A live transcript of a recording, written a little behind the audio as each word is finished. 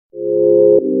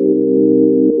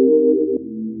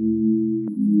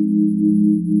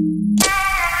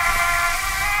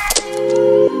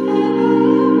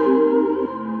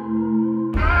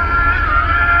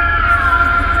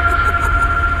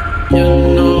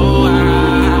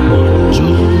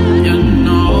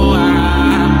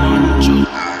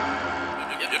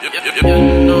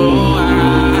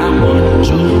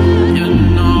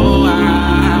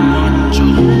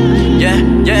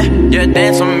Yeah,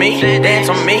 dance on me, dance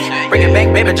on me. Bring it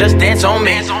back, baby, just dance on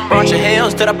me. Brought your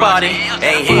heels to the party,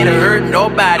 ain't here to hurt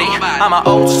nobody. I'm an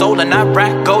old soul and I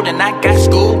rock gold and I got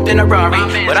scooped in a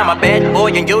Rari. But I'm a bad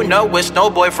boy and you know it's no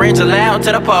boyfriends allowed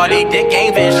to the party. Dick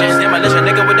ain't vicious, demolition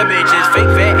nigga with the bitches.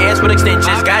 Fake fat ass with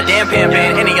extensions, goddamn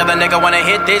pimpin'. Any other nigga wanna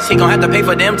hit this, he gon' have to pay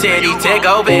for them titties. Take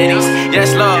over bitties,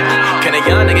 yes lord. Can a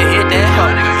young nigga hit that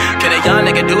hoe? Can a young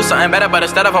nigga do something better? But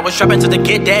instead of always trapping just to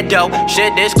get that dough.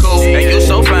 Shit, this cool, and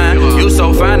you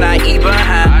so fine, I eat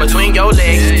behind. Between your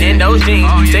legs and those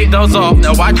jeans, take those off,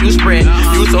 now watch you spread.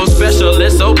 You so special,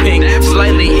 it's so pink,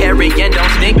 slightly hairy and don't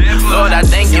stink. Lord, I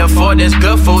thank you for this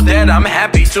good food that I'm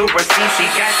happy to receive. She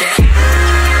got that.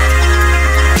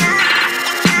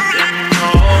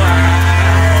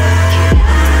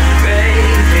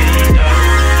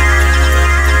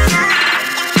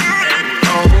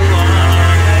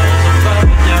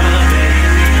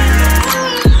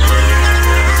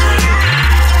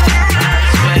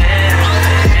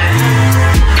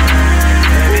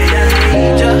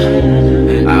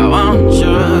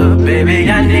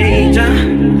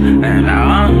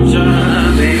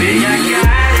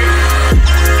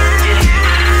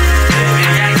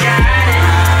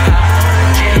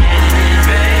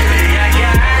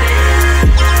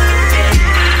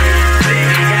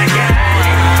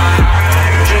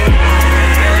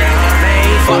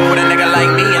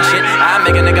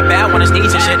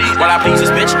 While I please this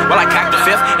bitch, while I cock the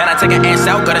fifth, and I take an ass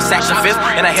out, got a section fifth,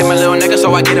 and I hit my little nigga,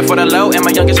 so I get it for the low, and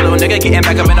my youngest little nigga getting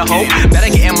back up in the hole.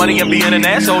 Better getting money and being an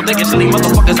asshole. Thinking silly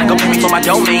motherfuckers ain't gon' pay me for my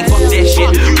domain. Fuck that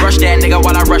shit, rush that nigga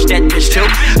while I rush that bitch too.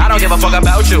 I don't give a fuck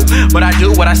about you, but I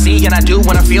do what I see and I do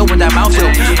what I feel with that mouth too.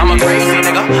 I'm a crazy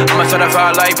nigga, I'm a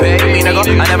certified like pay me nigga.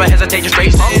 I never hesitate to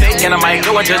straight pump fake, and I might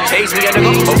go and just taste me a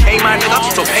nigga. Okay my nigga,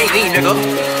 so pay me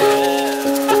nigga.